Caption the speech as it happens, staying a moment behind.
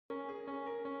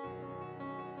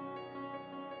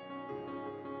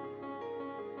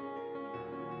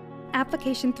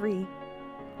Application 3.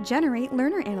 Generate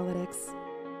learner analytics.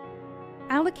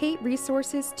 Allocate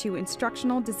resources to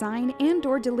instructional design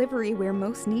and/or delivery where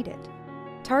most needed.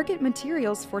 Target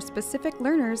materials for specific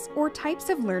learners or types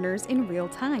of learners in real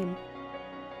time.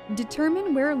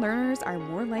 Determine where learners are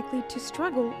more likely to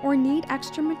struggle or need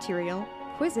extra material,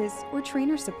 quizzes, or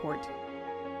trainer support.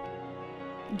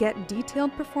 Get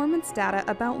detailed performance data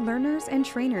about learners and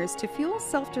trainers to fuel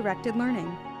self-directed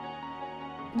learning.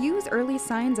 Use early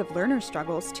signs of learner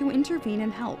struggles to intervene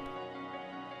and help.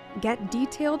 Get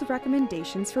detailed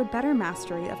recommendations for better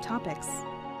mastery of topics.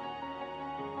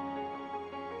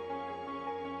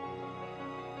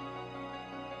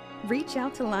 Reach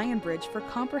out to Lionbridge for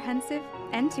comprehensive,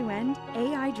 end-to-end,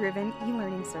 AI-driven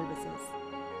e-learning services.